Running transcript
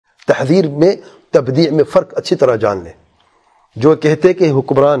تحذیر میں تبدیع میں فرق اچھی طرح جان لیں. جو کہتے کہ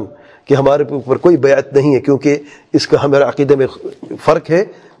حکمران کہ ہمارے اوپر کوئی بیعت نہیں ہے کیونکہ اس کا ہمارے عقیدے میں فرق ہے،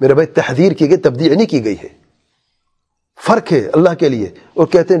 میرے بھائی تحذیر کی گئی، تبدیع نہیں کی گئی ہے. فرق ہے اللہ کے لیے. اور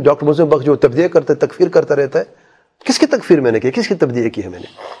کہتے ہیں ڈاکٹر مسلم بخش جو تبدیع کرتا ہے، تکفیر کرتا رہتا ہے. کس کی تکفیر میں نے کی؟ کس کی تبدیع کی ہے میں نے؟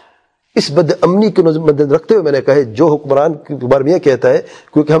 اس بد امنی کو نظر رکھتے ہوئے میں نے کہا ہے جو حکمران کے بارے میں یہ کہتا ہے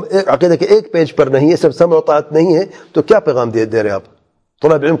کیونکہ ہم ایک عقیدے کے ایک پیج پر نہیں ہے، صرف سمع و طاعت نہیں ہے، تو کیا پیغام دے رہے ہیں آپ؟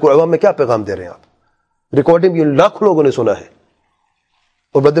 طلاب علم کو عوام میں کیا پیغام دے رہے ہیں آپ؟ ریکارڈنگ یہ لاکھوں لوگوں نے سنا ہے.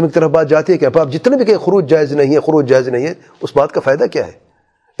 اور بدن کی طرف بات جاتی ہے کہ آپ جتنے بھی کہ خروج جائز نہیں ہے، خروج جائز نہیں ہے، اس بات کا فائدہ کیا ہے؟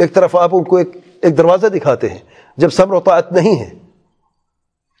 ایک طرف آپ ان کو ایک دروازہ دکھاتے ہیں، جب صبر و طاعت نہیں ہے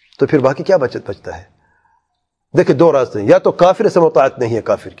تو پھر باقی کیا بچتا ہے؟ دیکھیں دو راستے ہیں، یا تو کافر صبر و طاعت نہیں ہے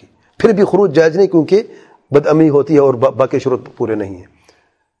کافر کی، پھر بھی خروج جائز نہیں کیونکہ بد امنی ہوتی ہے اور باقی شروط پورے نہیں ہیں.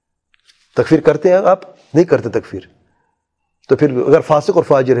 تکفیر کرتے ہیں آپ؟ نہیں کرتے تکفیر. تو پھر اگر فاسق اور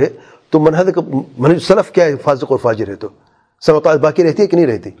فاجر ہے تو منہج سلف کیا ہے؟ فاسق اور فاجر ہے تو سمع و طاعت باقی رہتی ہے کہ نہیں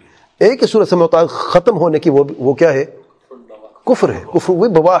رہتی؟ ایک ہی صورت سمع و طاعت ختم ہونے کی وہ کیا ہے؟ کفر ہے. کفر وہ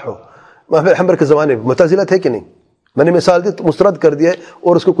بواح ہو. محمد حنبل کے زمانے میں معتزلہ تھے کہ نہیں؟ میں نے مثال دی تو مسترد کر دیا ہے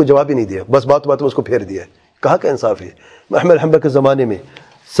اور اس کو کوئی جواب ہی نہیں دیا، بس بات میں اس کو پھیر دیا ہے. کہاں کا انصاف ہے؟ محمد حنبل کے زمانے میں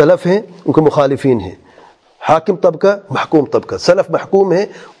سلف ہیں، ان کے مخالفین ہیں، حاکم طبقہ، محکوم طبقہ. سلف محکوم ہے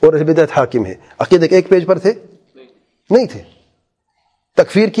اور اہل بدعت حاکم ہے. عقیدے کے ایک پیج پر تھے؟ نہیں تھے.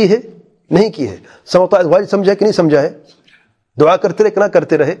 تکفیر کی ہے؟ نہیں کی ہے. سمع و طاعت واجب سمجھا کہ نہیں سمجھا ہے؟ دعا کرتے رہے کہ نہ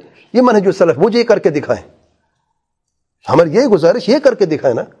کرتے رہے؟ یہ منہج السلف. مجھے یہ کر کے دکھائیں، ہماری یہی گزارش، یہ کر کے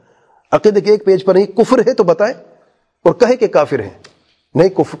دکھائیں نا. عقیدے کے ایک پیج پر نہیں، کفر ہے تو بتائیں اور کہے کہ کافر ہیں. نہیں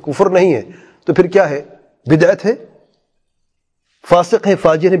کفر نہیں ہے تو پھر کیا ہے؟ بدعت ہے، فاسق ہیں،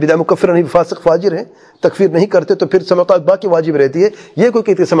 فاجر ہیں. بدعت مکفر نہیں، فاسق فاجر ہیں، تکفیر نہیں کرتے تو پھر سمع و طاعت باقی واجب رہتی ہے. یہ کوئی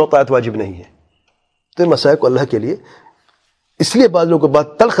کہتے سمع و طاعت واجب نہیں ہے. تو یہ مسائل کو اللہ کے لیے اس لیے بعض لوگوں کو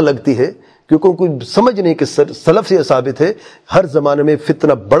بات تلخ لگتی ہے کیونکہ ان کو سمجھ نہیں کہ سلف سے یہ ثابت ہے ہر زمانے میں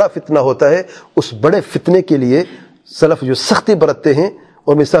فتنہ بڑا فتنہ ہوتا ہے. اس بڑے فتنے کے لیے سلف جو سختی برتتے ہیں،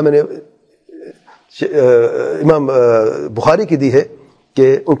 اور مثال میں نے امام بخاری کی دی ہے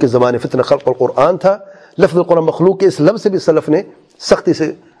کہ ان کے زمانے فتنہ خلق القرآن تھا. لفظ القرآن مخلوق کے اس لفظ سے بھی سلف نے سختی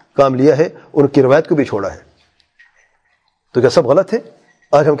سے کام لیا ہے، ان کی روایت کو بھی چھوڑا ہے. تو کیا سب غلط ہے؟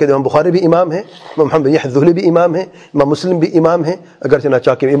 آج ہم کہتے ہیں امام بخاری بھی امام ہیں، امام محمد الزہری بھی امام ہیں، امام مسلم بھی امام ہیں، اگرچہ نہ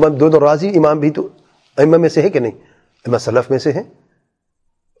چاہ کے امام دونوں راضی امام بھی تو ائمہ میں سے ہے کہ نہیں؟ امام سلف میں سے ہیں.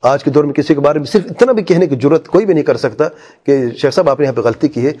 آج کے دور میں کسی کے بارے میں صرف اتنا بھی کہنے کی جرت کوئی بھی نہیں کر سکتا کہ شیخ صاحب آپ نے یہاں پہ غلطی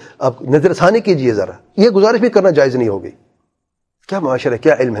کی ہے، آپ نظر ثانی کیجئے ذرا. یہ گزارش بھی کرنا جائز نہیں ہوگی. کیا معاشرہ ہے،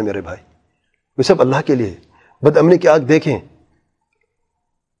 کیا علم ہے میرے بھائی؟ یہ سب اللہ کے لیے. بد امنی کی آگ دیکھیں،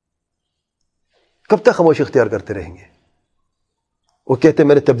 کب تک خاموشی اختیار کرتے رہیں گے؟ وہ کہتے ہیں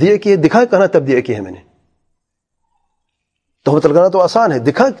میں نے تبدیع کی ہے، دکھائیں کہاں تبدیع کی ہے میں نے. تہمت لگانا تو آسان ہے،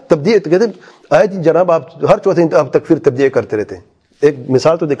 دکھائیں تبدیع. کہتے ہیں آئے جی جناب آپ ہر چوتھے دن آپ تکفیر تبدیع کرتے رہتے ہیں. ایک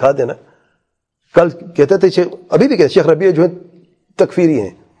مثال تو دکھا دینا. کل کہتے تھے ابھی بھی کہتے شیخ ربیع جو ہیں تکفیری ہیں،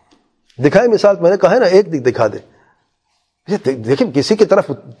 دکھائیں مثال. میں نے کہا ہے نا ایک دکھا دے. دیکھیں کسی کی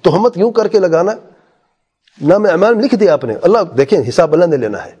طرف تہمت یوں کر کے لگانا، نام اعمال میں لکھ دیا آپ نے. اللہ دیکھیں حساب اللہ نے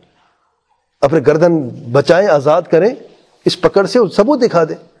لینا ہے. اپنے گردن بچائیں، آزاد کریں اس پکڑ سے، ثبوت دکھا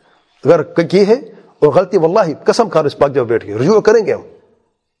دیں. اگر کی ہے اور غلطی واللہ قسم کھا اس پاک جب بیٹھ کے رجوع کریں گے.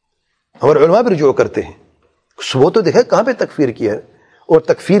 ہمارے علماء بھی رجوع کرتے ہیں. ثبوت تو دیکھیں کہاں پہ تکفیر کی ہے. اور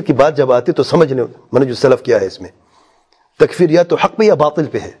تکفیر کی بات جب آتی تو سمجھ لیں منہج السلف کیا ہے. اس میں تکفیر یا تو حق پہ یا باطل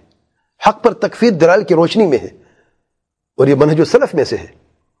پہ ہے. حق پر تکفیر دلائل کی روشنی میں ہے اور یہ منہج السلف میں سے ہے.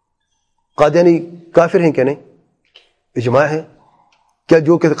 قادیانی کافر ہیں کہ نہیں؟ اجماع ہے. کیا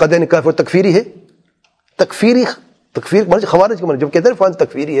جو کہ قادیانی کافر تکفیری ہے؟ تکفیر خوارج کا جب کہتے ہیں فلان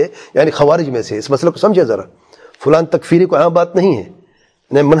تکفیری ہے یعنی خوارج میں سے. اس مسئلے کو سمجھے ذرا. فلان تکفیری کو عام بات نہیں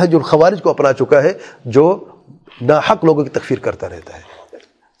ہے. منہج الخوارج کو اپنا چکا ہے جو ناحق لوگوں کی تکفیر کرتا رہتا ہے.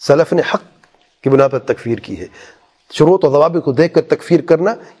 سلف نے حق کی بنا پر تکفیر کی ہے. شروط و ضوابط کو دیکھ کر تکفیر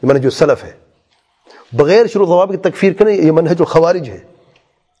کرنا یہ منہج السلف ہے. بغیر شروط و ضوابط کی تکفیر کرنا یہ منہج الخوارج ہے.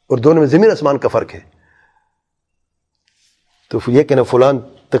 اور دونوں میں زمین آسمان کا فرق ہے. تو یہ کہنا فلان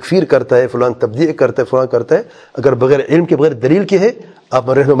تکفیر کرتا ہے، فلان تبدیع کرتا ہے، فلان کرتا ہے، اگر بغیر علم کے بغیر دلیل کے ہے آپ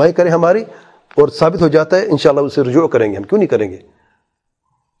رہنمائی کریں ہماری اور ثابت ہو جاتا ہے انشاءاللہ اسے رجوع کریں گے. ہم کیوں نہیں کریں گے؟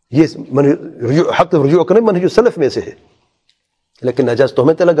 یہ حق رجوع کریں منہج السلف میں سے ہے. لیکن ناجائز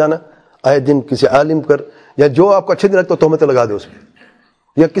تہمتیں لگانا آئے دن کسی عالم پر یا جو آپ کو اچھے نہیں لگتا تہمتیں لگا دو اس پہ،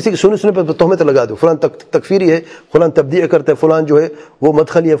 یا کسی کی سننے پر تہمتیں لگا دو. فلان تکفیری ہے، فلان تبدیع کرتا ہے، فلان جو ہے وہ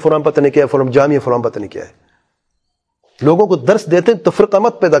مدخلی ہے، فلان پتہ نہیں کیا ہے، فلان جامع ہے، فلان پتہ نہیں کیا ہے. لوگوں کو درس دیتے ہیں تفرقہ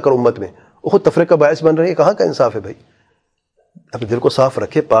مت پیدا کرو امت میں. وہ خود تفرقہ باعث بن رہی ہے. کہاں کا انصاف ہے بھائی؟ اپنے دل کو صاف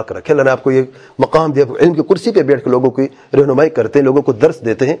رکھے، پاک رکھے. اللہ نے آپ کو یہ مقام دیا، علم کی کرسی پہ بیٹھ کے لوگوں کی رہنمائی کرتے ہیں، لوگوں کو درس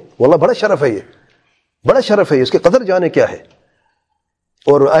دیتے ہیں. واللہ بڑا شرف ہے، یہ بڑا شرف ہے. اس کی قدر جانے کیا ہے.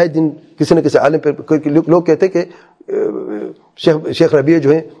 اور آئے دن کسی نہ کسی عالم پہ لوگ کہتے ہیں کہ شیخ ربیع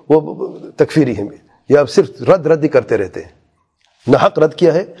جو ہیں وہ تکفیری ہیں، یا صرف رد ہی کرتے رہتے ہیں. نہ حق رد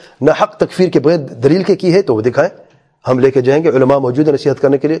کیا ہے، نہ حق تکفیر کے بغیر دلیل کے کی ہے تو وہ دکھائیں، ہم لے کے جائیں گے. علماء موجود ہیں نصیحت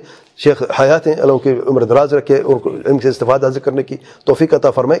کرنے کے لیے، شیخ حیات ہیں، اللہ کی عمر دراز رکھے اور علم سے استفادہ حاصل کرنے کی توفیق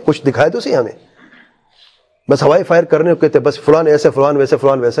عطا فرمائے. کچھ دکھائے تو صحیح ہمیں. بس ہوائی فائر کرنے کو کہتے ہیں بس فلان ایسا، فلان ویسا،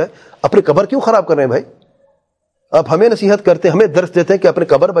 فلان ویسا ہے. اپنی قبر کیوں خراب کر رہے ہیں بھائی؟ آپ ہمیں نصیحت کرتے ہیں، ہمیں درس دیتے ہیں کہ اپنی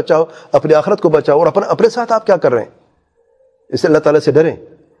قبر بچاؤ، اپنی آخرت کو بچاؤ، اور اپنے ساتھ آپ کیا کر رہے ہیں؟ اس سے اللہ تعالیٰ سے ڈریں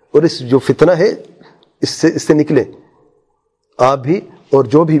اور اس جو فتنہ ہے اس سے نکلیں آپ بھی اور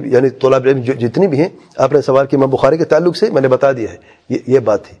جو بھی یعنی طلاب علم جتنی بھی ہیں. آپ نے سوال کیا امام بخاری کے تعلق سے، میں نے بتا دیا ہے یہ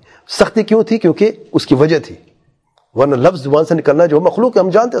بات تھی. سختی کیوں تھی؟ کیونکہ اس کی وجہ تھی، ورنہ لفظ زبان سے نکلنا جو مخلوق ہم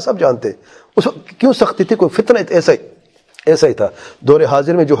جانتے ہیں، سب جانتے ہیں. اس وقت کیوں سختی تھی؟ کوئی فتنہ ایسا ہی تھا. دور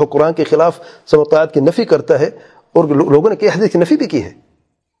حاضر میں جو قرآن کے خلاف سمع و طاعت کی نفی کرتا ہے، اور لوگوں نے کئی حدیث کی نفی بھی کی ہے.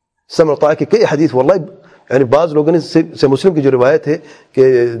 سمع و طاعت کی کئی حدیث، واللہ یعنی بعض لوگوں نے سے مسلم کی جو روایت ہے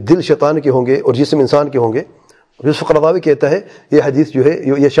کہ دل شیطان کے ہوں گے اور جسم انسان کے ہوں گے، یوسف قرضاوی کہتا ہے یہ حدیث جو ہے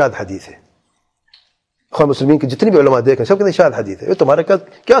یہ شاذ حدیث ہے. خواہ مسلمین کی جتنی بھی علماء دیکھیں سب کہتے ہیں شاذ حدیث ہے. یہ تمہارے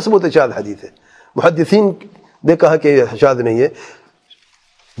کیا ثبوت ہے شاذ حدیث ہے؟ محدثین نے کہا کہ شاذ نہیں ہے.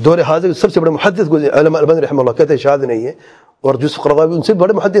 دور حاضر سب سے بڑے محدث علماء البانی رحمہ اللہ کہتے ہیں شاذ نہیں ہے، اور یوسف قرضاوی ان سے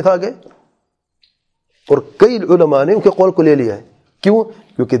بڑے محدث آ گئے، اور کئی علماء نے ان کے قول کو لے لیا ہے. کیوں؟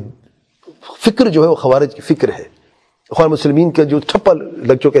 کیونکہ فکر جو ہے وہ خوارج کی فکر ہے. خواہ مسلمین کا جو ٹھپا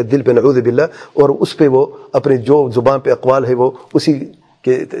لگ چکا ہے دل پہ نعوذ باللہ، اور اس پہ وہ اپنے جو زبان پہ اقوال ہے وہ اسی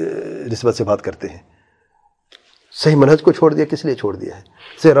کے نسبت سے بات کرتے ہیں. صحیح منہج کو چھوڑ دیا، کس لیے چھوڑ دیا ہے؟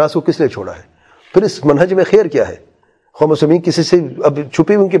 صحیح راز کو کس لیے چھوڑا ہے؟ پھر اس منہج میں خیر کیا ہے؟ خواہ مسلمین کسی سے اب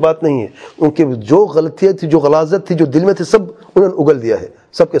چھپی ان کی بات نہیں ہے. ان کی جو غلطیاں تھی، جو غلاظت تھی، جو دل میں تھی، سب انہوں نے اگل دیا ہے،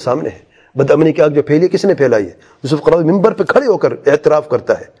 سب کے سامنے ہے. بدامنی کی آگ جو پھیلی کس نے پھیلائی ہے؟ یوسف قرضاوی ممبر پہ کھڑے ہو کر اعتراف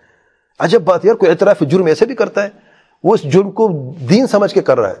کرتا ہے. عجب بات یار، کوئی اعتراف جرم ایسے بھی کرتا ہے؟ وہ اس جرم کو دین سمجھ کے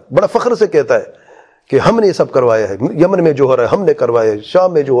کر رہا ہے، بڑا فخر سے کہتا ہے کہ ہم نے یہ سب کروایا ہے. یمن میں جو ہو رہا ہے ہم نے کروایا ہے،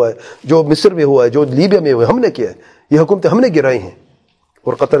 شام میں جو ہوا ہے، جو مصر میں ہوا ہے، جو لیبیا میں ہوا ہے ہم نے کیا ہے. یہ حکومتیں ہم نے گرائی ہیں،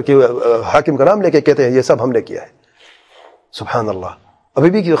 اور قطر کے حاکم کا نام لے کے کہتے ہیں یہ سب ہم نے کیا ہے. سبحان اللہ. ابھی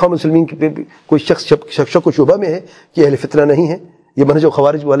بھی خواہ مسلمین کوئی شخص شک و شبہ میں ہے کہ اہل فتنہ نہیں ہے، یہ منہج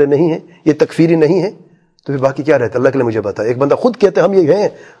خوارج والے نہیں ہیں، یہ تکفیری نہیں ہے، تو پھر باقی کیا رہتا؟ اللہ کے لیے مجھے بتا. ایک بندہ خود کہتا ہے ہم یہ ہیں،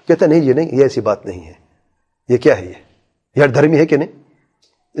 کہتا ہے نہیں یہ نہیں، یہ ایسی بات نہیں ہے. یہ کیا ہے؟ یہ دھرمی ہے کہ نہیں؟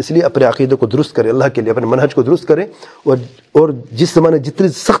 اس لیے اپنے عقیدے کو درست کریں، اللہ کے لیے اپنے منہج کو درست کریں. اور جس زمانے جتنی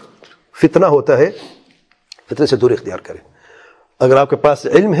سخت فتنہ ہوتا ہے فتنے سے دور اختیار کریں. اگر آپ کے پاس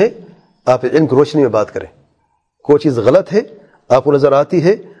علم ہے، آپ علم کی روشنی میں بات کریں. کوئی چیز غلط ہے آپ کو نظر آتی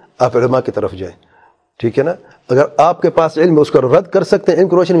ہے، آپ علماء کی طرف جائیں، ٹھیک ہے نا. اگر آپ کے پاس علم ہے اس کو رد کر سکتے ہیں علم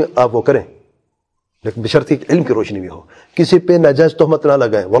کی روشنی میں، آپ وہ کریں، لیکن بشرط علم کی روشنی میں ہو. کسی پہ ناجائز تہمت نہ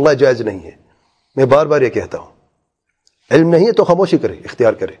لگائیں، واللہ جائز نہیں ہے. میں بار بار یہ کہتا ہوں، علم نہیں ہے تو خاموشی کریں،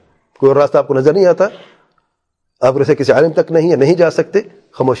 اختیار کریں. کوئی اور راستہ آپ کو نظر نہیں آتا، آپ ایسے کسی عالم تک نہیں جا سکتے،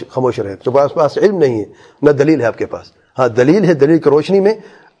 خاموش رہیں. تو آپ پاس علم نہیں ہے، نہ دلیل ہے آپ کے پاس. ہاں دلیل ہے، دلیل کی روشنی میں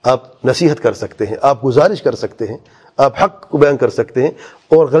آپ نصیحت کر سکتے ہیں، آپ گزارش کر سکتے ہیں، آپ حق کو بیان کر سکتے ہیں،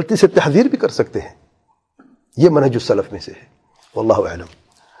 اور غلطی سے تحذیر بھی کر سکتے ہیں. یہ منہج السلف میں سے ہے. واللہ اعلم.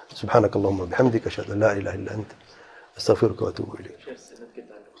 سبحانک اللہم و بحمدک اشہد ان لا الہ الا انت استغفرک و اتوب الیک.